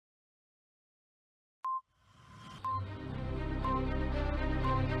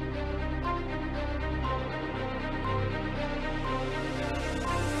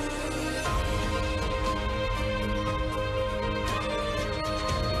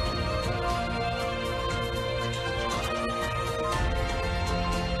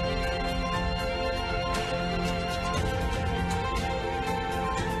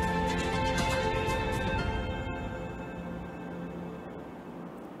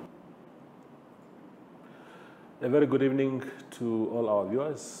A very good evening to all our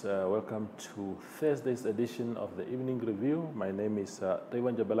viewers. Welcome to Thursday's edition of the Evening Review. My name is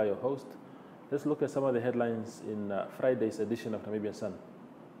Ongwediva, your host. Let's look at some of the headlines in Friday's edition of Namibian Sun.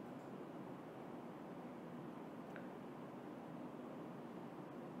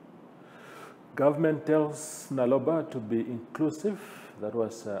 Government tells Naloba to be inclusive. That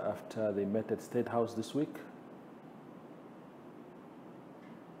was after they met at State House this week.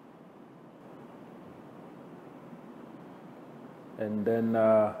 And then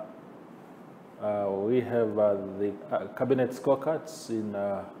we have the cabinet scorecards in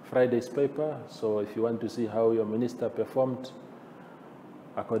Friday's paper. So if you want to see how your minister performed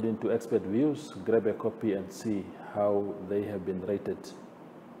according to expert views, grab a copy and see how they have been rated.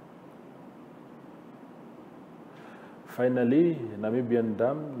 Finally,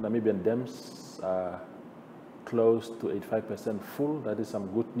 Namibian dams are close to 85% full. That is some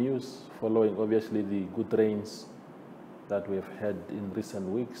good news, following obviously the good rains that we have had in recent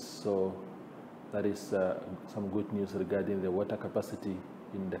weeks. So that is some good news regarding the water capacity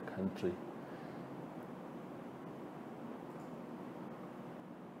in the country.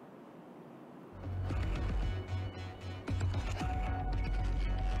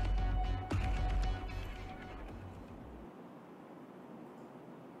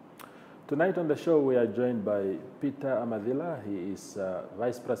 Tonight on the show, we are joined by Peter Amadhila. He is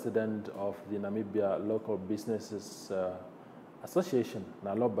Vice President of the Namibia Local Businesses Association,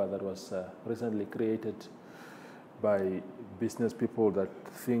 Naloba, that was recently created by business people that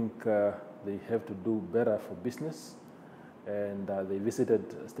think they have to do better for business. And they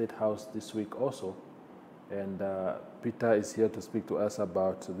visited State House this week also. And Peter is here to speak to us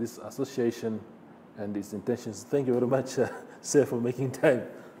about this association and its intentions. Thank you very much, sir, for making time.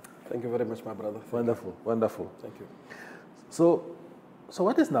 Thank you very much, my brother. Wonderful, wonderful. Thank you. So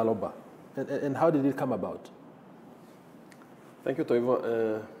what is Naloba, and how did it come about? Thank you,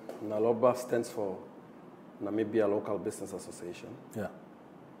 Toivo. Naloba stands for Namibia Local Businesses Association. Yeah.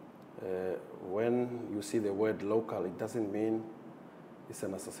 When you see the word local, it doesn't mean it's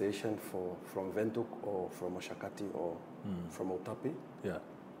an association from Windhoek or from Oshakati or from Otapi. Yeah.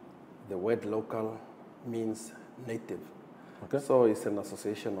 The word local means native. Okay. So it's an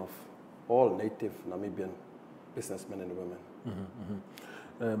association of all native Namibian businessmen and women.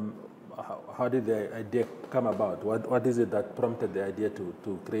 Mm-hmm, mm-hmm. How did the idea come about? What is it that prompted the idea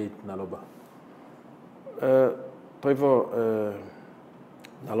to create Naloba? Toivo,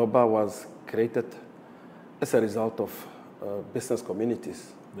 Naloba was created as a result of business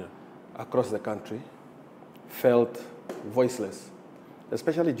communities across the country felt voiceless,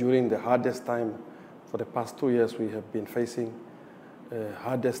 especially during the hardest time. For the past 2 years, we have been facing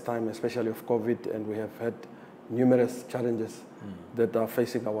hardest time, especially of COVID, and we have had numerous challenges that are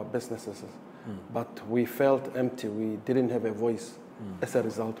facing our businesses. But we felt empty. We didn't have a voice. As a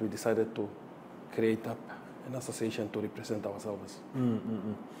result, we decided to create up an association to represent ourselves.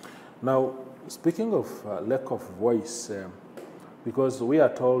 Now, speaking of lack of voice, because we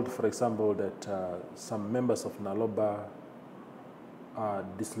are told, for example, that some members of Naloba are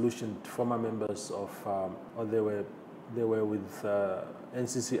disillusioned former members of, or they were with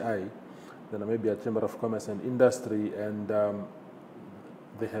NCCI, the Namibia Chamber of Commerce and Industry, and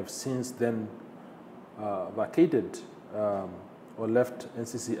they have since then vacated or left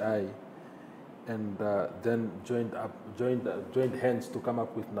NCCI, and then joined hands to come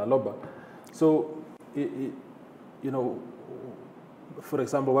up with Naloba. So, you know, for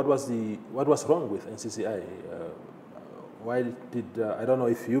example, what was wrong with NCCI? Why did, I don't know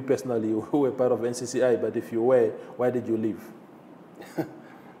if you personally were part of NCCI, but if you were, why did you leave?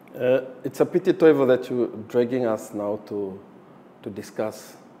 It's a pity, Toivo, that you're dragging us now to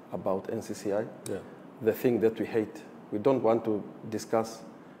discuss about NCCI, the thing that we hate. We don't want to discuss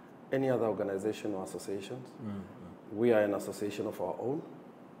any other organization or associations. We are an association of our own.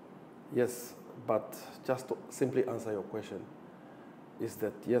 Yes, but just to simply answer your question, is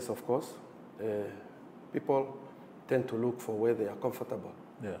that yes, of course, people tend to look for where they are comfortable.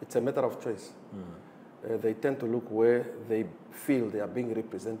 It's a matter of choice. They tend to look where they feel they are being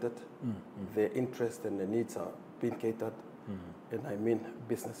represented, their interests and their needs are being catered, and I mean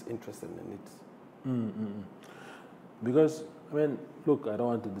business interests and their needs. Because, I mean, look, I don't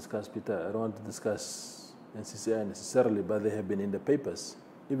want to discuss Peter, I don't want to discuss NCCI necessarily, but they have been in the papers.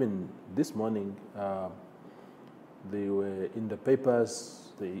 Even this morning, they were in the papers.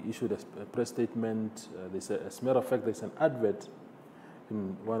 They issued a press statement. As a matter of fact, there's an advert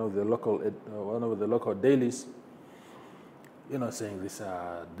in one of the local dailies, you know, saying these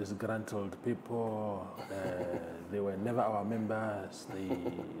are disgruntled people. They were never our members.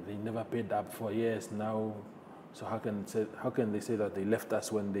 They never paid up for years. Now So how can they say that they left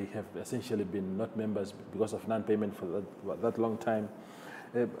us when they have essentially been not members because of non-payment for that long time?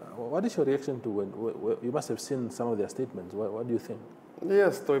 What is your reaction to when you must have seen some of their statements? What do you think?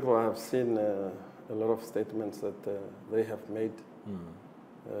 Yes, Toivo, I have seen a lot of statements that they have made.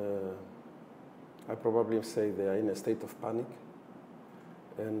 I probably say they are in a state of panic.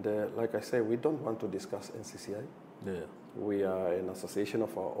 And like I say, we don't want to discuss NCCI. Yeah. We are an association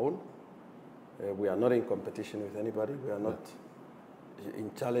of our own. We are not in competition with anybody. We are not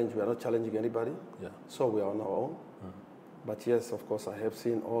in challenge. We are not challenging anybody. Yeah. So we are on our own. But yes, of course, I have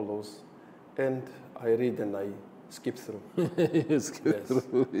seen all those. And I read and I skip through. You skip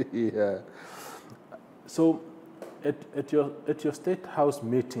through, yeah. So at your State House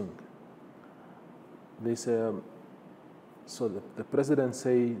meeting, they say, so the President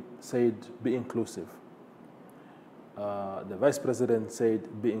said be inclusive. The Vice President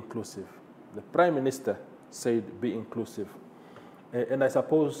said be inclusive. The Prime Minister said be inclusive. And I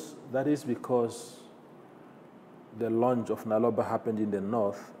suppose that is because the launch of Naloba happened in the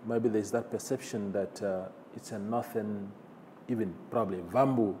north. Maybe there's that perception that it's a northern, even probably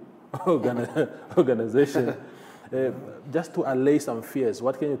Vambu organization. Just to allay some fears,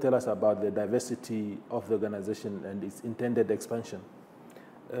 what can you tell us about the diversity of the organization and its intended expansion?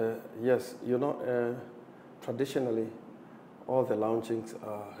 Yes, you know, traditionally, all the launchings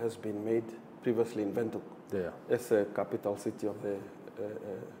has been made previously in Windhoek as a capital city of the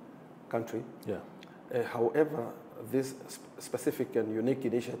country. Yeah. However, this specific and unique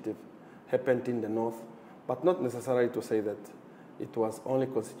initiative happened in the north, but not necessarily to say that it was only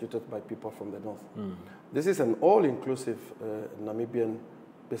constituted by people from the north. This is an all-inclusive Namibian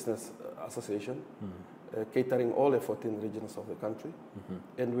Business Association, catering all the 14 regions of the country.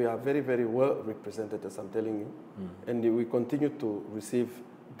 And we are very, very well represented, as I'm telling you. And we continue to receive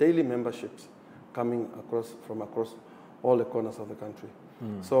daily memberships coming from across all the corners of the country.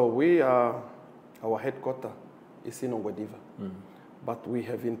 So we are, our headquarters is in Ongwediva. But we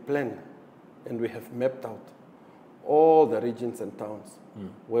have in plan and we have mapped out all the regions and towns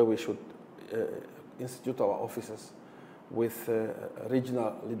where we should institute our offices with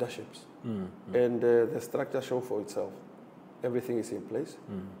regional leaderships. And the structure shows for itself. Everything is in place.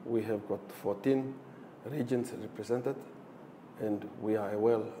 We have got 14 regions represented, and we are a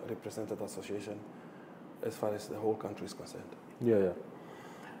well-represented association as far as the whole country is concerned. Yeah, yeah.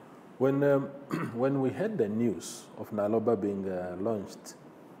 When we had the news of Naloba being launched,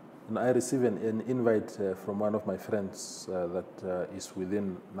 and I received an invite from one of my friends that is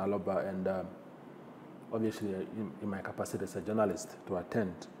within Naloba, and obviously in my capacity as a journalist to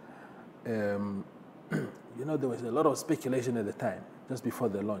attend. You know, there was a lot of speculation at the time, just before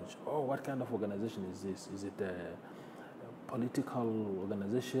the launch. Oh, what kind of organization is this? Is it a political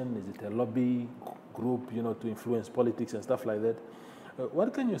organization? Is it a lobby group, you know, to influence politics and stuff like that?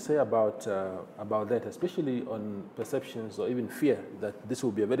 What can you say about that, especially on perceptions or even fear that this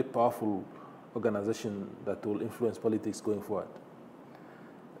will be a very powerful organization that will influence politics going forward?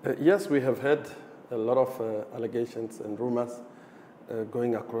 Yes, we have had a lot of allegations and rumors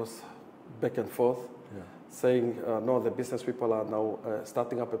going across back and forth, saying, no, the business people are now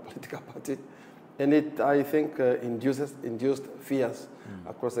starting up a political party. And it, I think, induced fears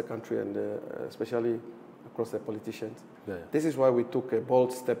across the country and especially across the politicians. This is why we took a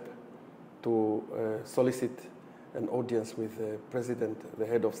bold step to solicit an audience with the President, the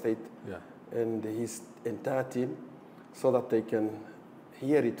head of state, and his entire team, so that they can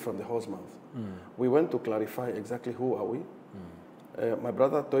hear it from the horse's mouth. We went to clarify exactly who are we. My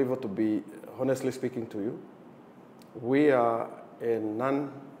brother Toivo, to be honestly speaking to you, we are a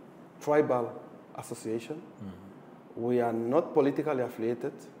non-tribal association. We are not politically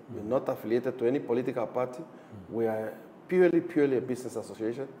affiliated. We're not affiliated to any political party. We are purely a business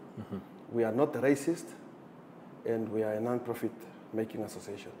association. We are not racist, and we are a non-profit making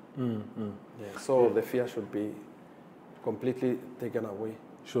association. So the fear should be completely taken away.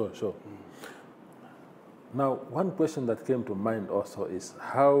 Sure. Now, one question that came to mind also is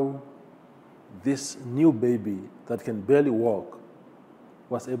how this new baby that can barely walk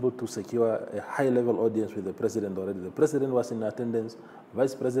was able to secure a high-level audience with the President already. The President was in attendance,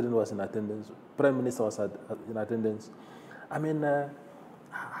 Vice President was in attendance, Prime Minister was in attendance. I mean,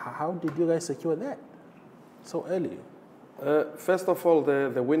 how did you guys secure that so early? First of all,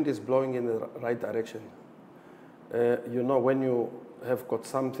 the wind is blowing in the right direction. You know, when you have got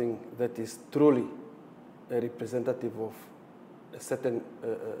something that is truly a representative of a certain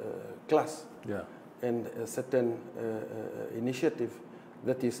class and a certain initiative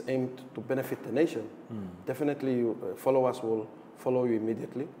that is aimed to benefit the nation, definitely followers will follow you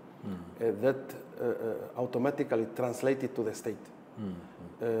immediately. that automatically translated to the state.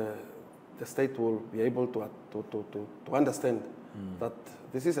 The state will be able to understand that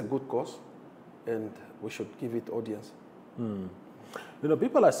this is a good cause and we should give it audience. You know,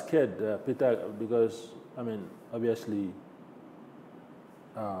 people are scared, Peter, because, I mean, obviously,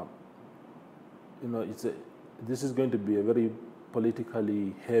 you know, this is going to be a very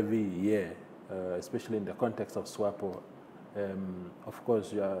politically heavy year, especially in the context of SWAPO. Of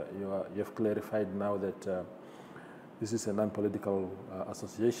course, you have clarified now that this is a non-political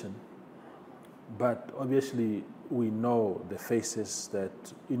association, but obviously we know the faces that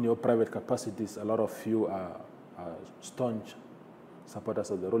in your private capacities, a lot of you are staunch supporters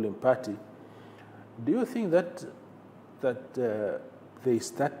of the ruling party. Do you think that there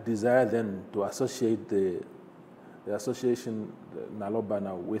is that desire then to associate the association Naloba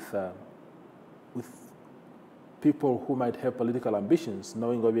now with people who might have political ambitions,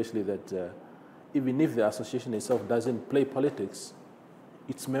 knowing obviously that even if the association itself doesn't play politics,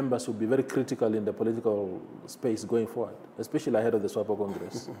 its members will be very critical in the political space going forward, especially ahead of the SWAPO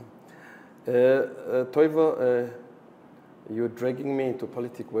Congress? Toivo, you're dragging me into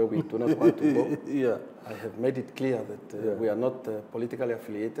politics where we do not want to go. Yeah. I have made it clear that we are not politically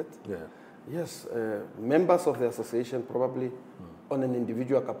affiliated. Yeah. Yes, members of the association probably on an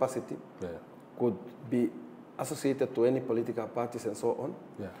individual capacity could be associated to any political parties and so on.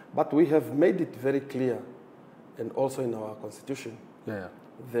 Yeah. But we have made it very clear, and also in our constitution,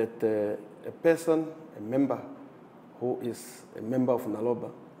 that a person, a member who is a member of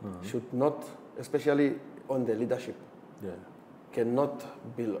Naloba should not, especially on the leadership, cannot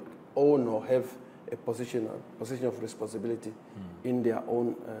own or have a position of responsibility in their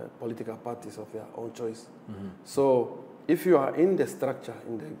own political parties of their own choice. So if you are in the structure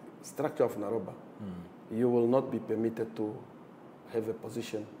of Naloba, you will not be permitted to have a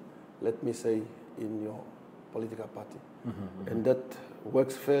position, let me say, in your political party. And that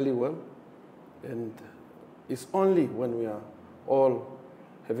works fairly well. And it's only when we are all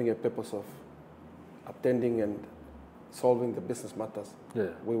having a purpose of attending and solving the business matters,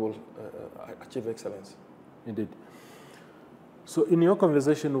 we will achieve excellence. Indeed. So in your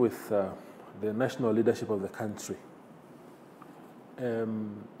conversation with the national leadership of the country,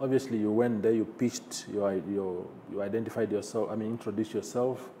 obviously you went there, you pitched, you identified yourself, I mean, introduced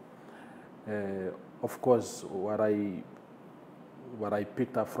yourself. Of course, what I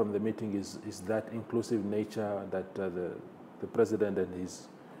picked up from the meeting is that inclusive nature that the president and his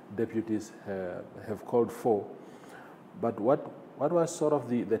deputies have called for. But what was sort of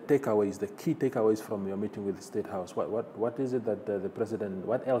the takeaways, the key takeaways from your meeting with the State House? What is it that the president,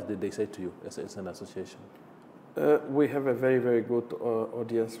 what else did they say to you as an association? We have a very, very good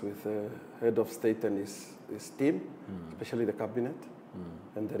audience with the head of state and his team, especially the cabinet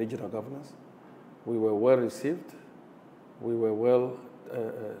and the regional governors. We were well received. We were well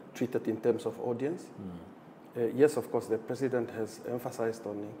treated in terms of audience. Yes, of course, the president has emphasized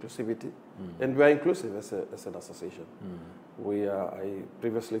on inclusivity, and we are inclusive as an association. I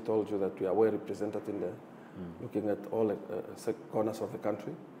previously told you that we are well represented in the, looking at all corners of the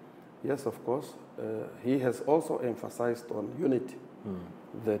country. Yes, of course. He has also emphasized on unity,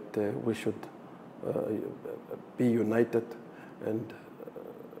 that we should be united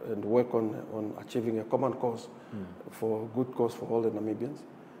and work on achieving a common cause, for good cause for all the Namibians.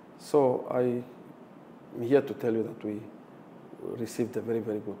 So I'm here to tell you that we received a very,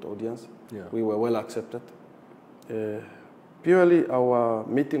 very good audience. We were well accepted. Purely our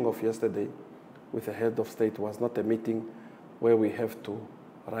meeting of yesterday with the head of state was not a meeting where we have to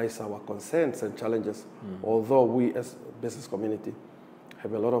raise our concerns and challenges, although we as business community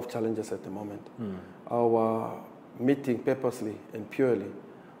have a lot of challenges at the moment. Our meeting purposely and purely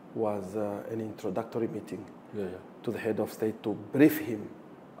was an introductory meeting to the head of state to brief him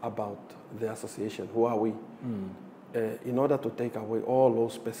about the association, who are we, in order to take away all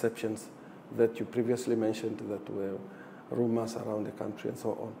those perceptions that you previously mentioned that were rumors around the country and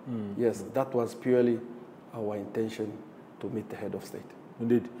so on. Yes, that was purely our intention to meet the head of state.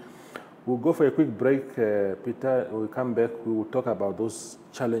 Indeed. We'll go for a quick break, Peter. We'll come back. We will talk about those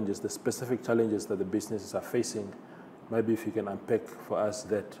challenges, the specific challenges that the businesses are facing. Maybe if you can unpack for us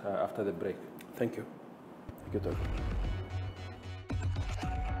that after the break. Thank you. Thank you, Togo.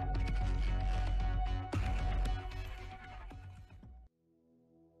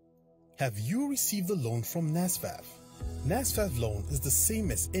 Have you received a loan from NSFAF? NSFAF loan is the same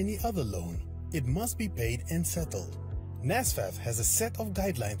as any other loan. It must be paid and settled. NSFAF has a set of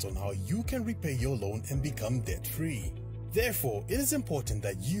guidelines on how you can repay your loan and become debt-free. Therefore, it is important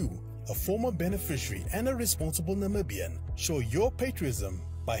that you, a former beneficiary and a responsible Namibian, show your patriotism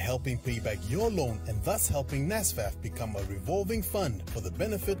by helping pay back your loan and thus helping NSFAF become a revolving fund for the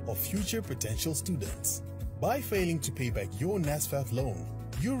benefit of future potential students. By failing to pay back your NSFAF loan,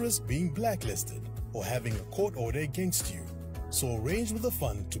 you risk being blacklisted or having a court order against you. So arrange with the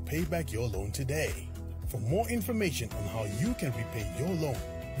fund to pay back your loan today. For more information on how you can repay your loan,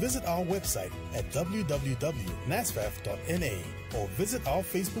 visit our website at www.nasfaf.na or visit our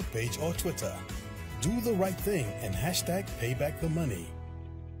Facebook page or Twitter. Do the right thing and hashtag payback the money.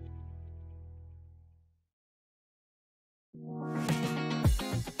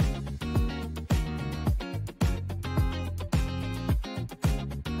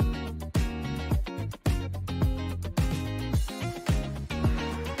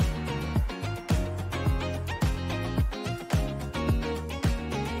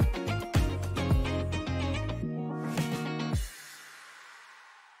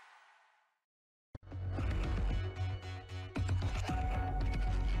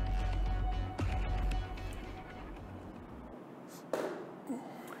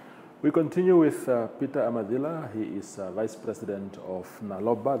 We continue with Peter Amadhila. He is Vice President of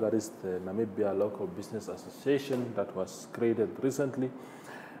Naloba, that is the Namibia Local Businesses Association that was created recently.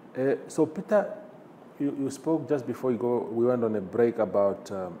 So Peter, you spoke just before we went on a break about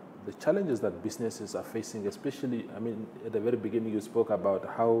the challenges that businesses are facing, especially, I mean, at the very beginning you spoke about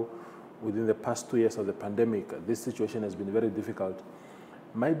how within the past 2 years of the pandemic, this situation has been very difficult.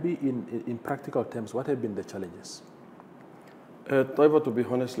 Maybe in practical terms, what have been the challenges? Toivo, to be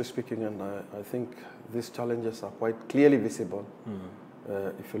honestly speaking, and I think these challenges are quite clearly visible.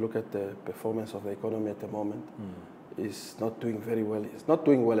 If you look at the performance of the economy at the moment, it's not doing very well. It's not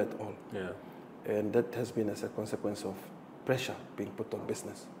doing well at all. Yeah. And that has been as a consequence of pressure being put on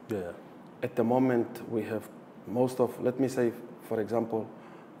business. Yeah. At the moment, we have most of, let me say, for example,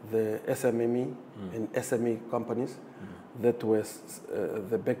 the SMME and SME companies that was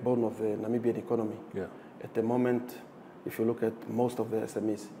the backbone of the Namibian economy. Yeah. At the moment, if you look at most of the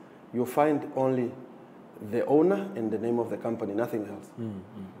SMEs, you find only the owner and the name of the company, nothing else.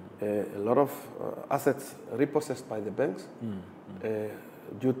 A lot of assets repossessed by the banks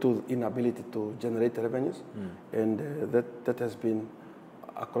due to inability to generate revenues, and that has been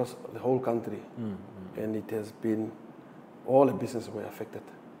across the whole country, and it has been, all the businesses were affected,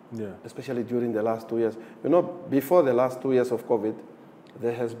 especially during the last 2 years. You know, before the last 2 years of COVID,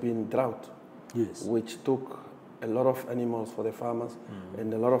 there has been drought, which took a lot of animals for the farmers,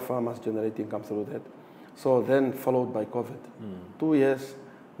 and a lot of farmers generate income through that. So then followed by COVID. 2 years,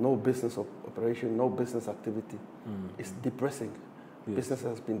 no business operation, no business activity. It's depressing. Business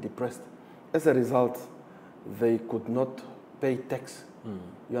has been depressed. As a result, they could not pay tax.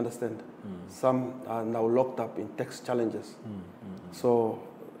 You understand? Some are now locked up in tax challenges. So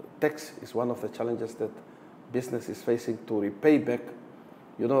tax is one of the challenges that business is facing to repay back.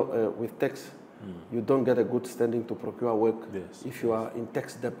 You know, with tax, you don't get a good standing to procure work if you are in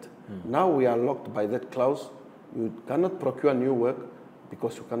tax debt. Now we are locked by that clause. You cannot procure new work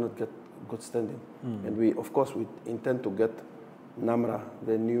because you cannot get good standing. And we, of course, we intend to get NAMRA,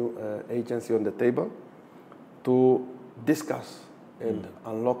 the new agency, on the table to discuss and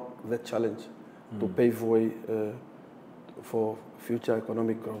unlock that challenge to pave way for future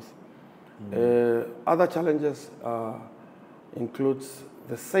economic growth. Other challenges includes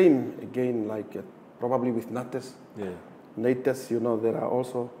the same, again, like probably with NATES. NATES, you know, there are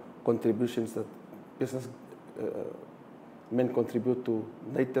also contributions that business men contribute to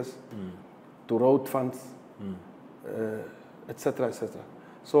NATES, to road funds, etc., etc.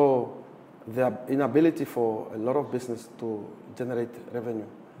 So the inability for a lot of business to generate revenue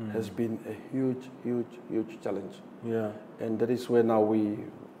has been a huge, huge, huge challenge. And that is where now we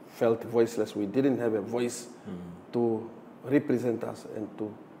felt voiceless. We didn't have a voice to represent us and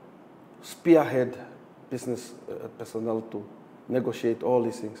to spearhead business personnel to negotiate all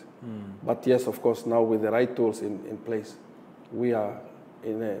these things. But yes, of course, now with the right tools in place, we are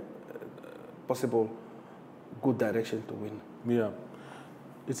in a possible good direction to win.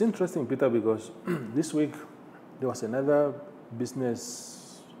 It's interesting, Peter, because this week there was another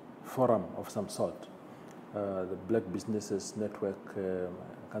business forum of some sort, the Black Businesses Network. I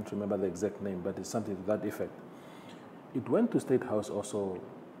can't remember the exact name, but it's something to that effect. It went to State House also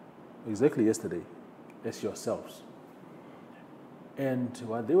exactly yesterday, as yourselves. And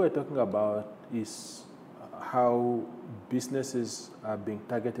what they were talking about is how businesses are being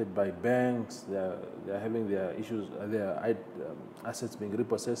targeted by banks. They're having their issues, their assets being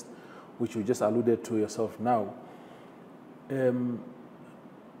repossessed, which you just alluded to yourself now.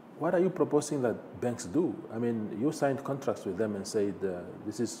 What are you proposing that banks do? I mean, you signed contracts with them and said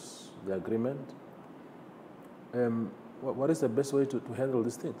this is the agreement. what is the best way to handle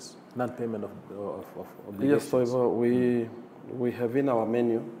these things? Non-payment of obligations. Yes, Toivo, we have in our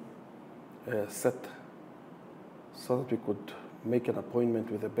menu set so that we could make an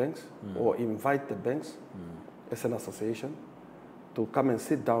appointment with the banks or invite the banks as an association to come and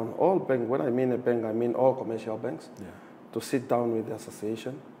sit down. All banks, when I mean a bank, I mean all commercial banks, to sit down with the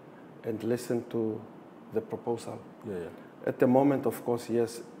association and listen to the proposal. At the moment, of course,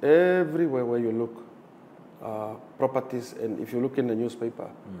 yes, everywhere where you look, properties, and if you look in the newspaper,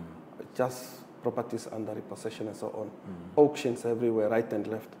 just properties under repossession and so on, auctions everywhere, right and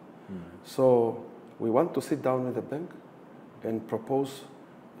left. So we want to sit down with the bank and propose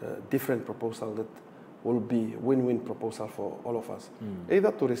different proposal that will be win-win proposal for all of us.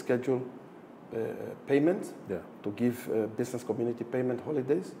 Either to reschedule payments, to give business community payment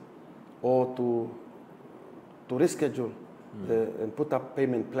holidays, or to reschedule and put up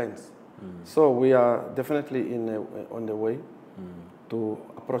payment plans. So we are definitely on the way to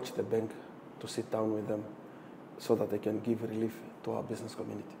approach the bank, to sit down with them so that they can give relief to our business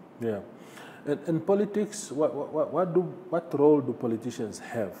community. Yeah. And politics, what role do politicians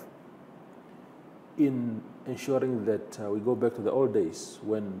have in ensuring that we go back to the old days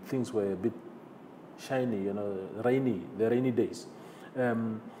when things were a bit shiny, you know, the rainy days?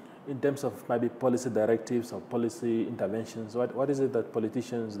 In terms of maybe policy directives or policy interventions, what is it that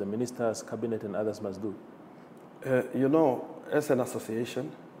politicians, the ministers, cabinet and others must do? You know, as an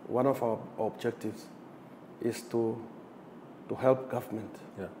association, one of our objectives is to help government,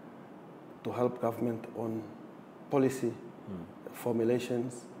 to help government on policy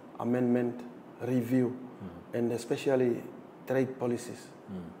formulations, amendment, review, and especially trade policies.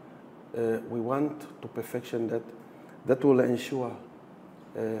 We want to perfection that will ensure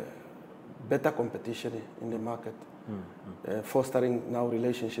better competition in the market, fostering now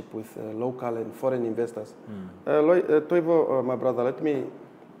relationship with local and foreign investors. Toivo, my brother, let me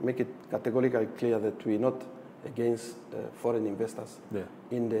make it categorically clear that we're not against foreign investors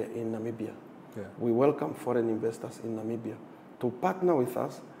in Namibia. We welcome foreign investors in Namibia to partner with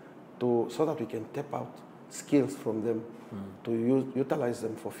us so that we can tap out skills from them to utilize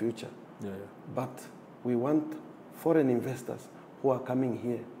them for future. But we want foreign investors who are coming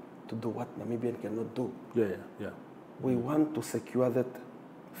here to do what Namibian cannot do. We want to secure that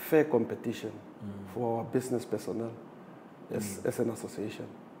fair competition for our business personnel as an association.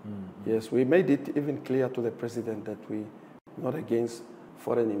 Yes, we made it even clear to the president that we're not against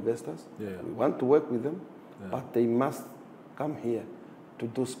foreign investors. We want to work with them, but they must come here to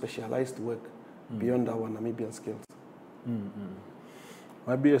do specialized work beyond our Namibian skills.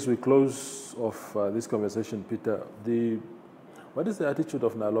 Maybe as we close off this conversation, Peter, what is the attitude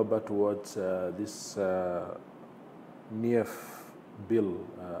of Naloba towards this NEF bill?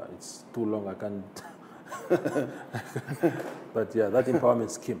 It's too long, I can't. But yeah, that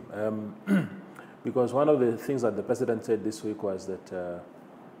empowerment scheme. Because one of the things that the president said this week was that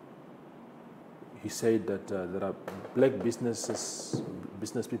he said that there are black business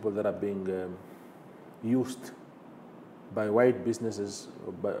people that are being used by white businesses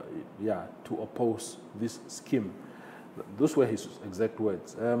to oppose this scheme. Those were his exact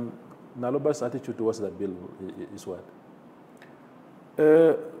words. Naloba's attitude towards that bill is what?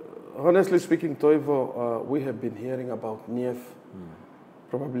 Honestly speaking, Toivo, we have been hearing about NEF,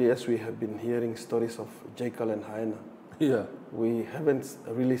 probably as we have been hearing stories of Jackal and Hyena. We haven't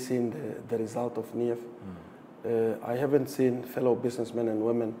really seen the result of NEF. I haven't seen fellow businessmen and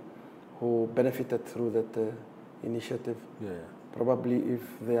women who benefited through that initiative. Probably if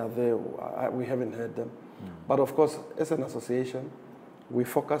they are there, we haven't heard them. But of course, as an association, we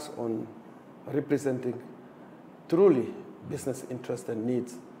focus on representing truly business interests and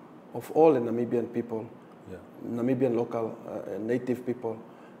needs of all the Namibian people, Namibian local native people.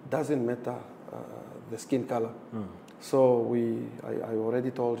 Doesn't matter the skin color. So I already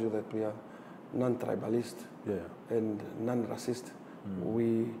told you that we are non-tribalist and non-racist.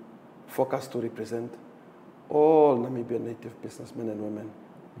 We focus to represent all Namibian native businessmen and women,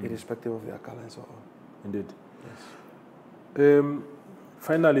 irrespective of their color and so on. Indeed. Yes.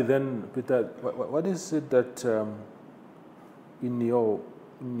 Finally, then, Peter, what is it that in your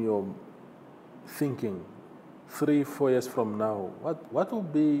thinking, 3-4 years from now, what will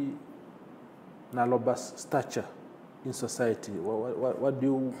be Naloba's stature in society? What do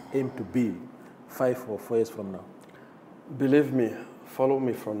you aim to be 5 or 4 years from now? Believe me, follow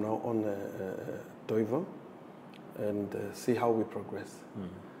me from now on, Toivo, and see how we progress.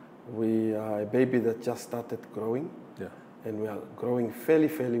 We are a baby that just started growing, and we are growing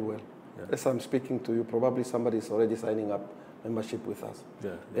fairly well. As I'm speaking to you, probably somebody is already signing up membership with us.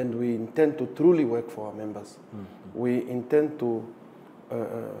 And we intend to truly work for our members We intend to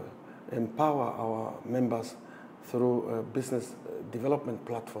empower our members through business development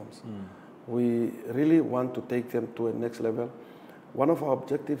platforms. We really want to take them to a next level. One of our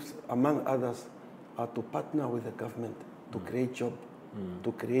objectives, among others, are to partner with the government to create jobs,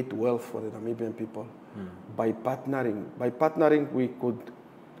 to create wealth for the Namibian people. By partnering, we could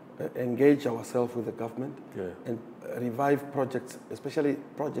engage ourselves with the government and revive projects, especially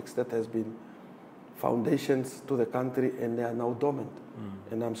projects that has been foundations to the country and they are now dormant.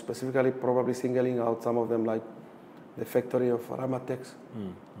 And I'm specifically probably singling out some of them, like the factory of Ramatex.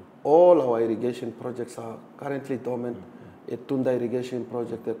 All our irrigation projects are currently dormant. A Tunda irrigation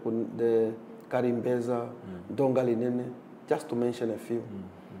project, the Karimbeza, Dongalinene, just to mention a few.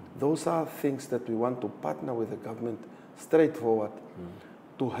 Those are things that we want to partner with the government straightforward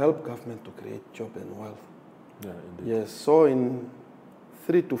to help government to create job and wealth. Yeah, indeed. Yes, so in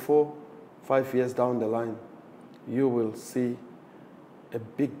 3 to 4, 5 years down the line, you will see a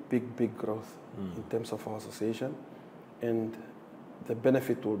big growth in terms of our association, and the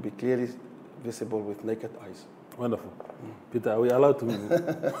benefit will be clearly visible with naked eyes. Wonderful. Peter, are we allowed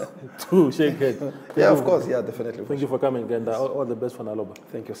to shake hands? Yeah, of course. Yeah, definitely. Thank you for coming, and all the best for Naloba.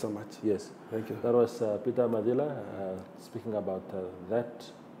 Thank you so much. Yes. Thank you. That was Peter Amadhila speaking about that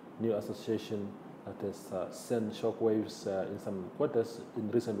new association that has sent shockwaves in some quarters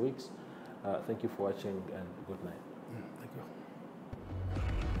in recent weeks. Thank you for watching, and good night.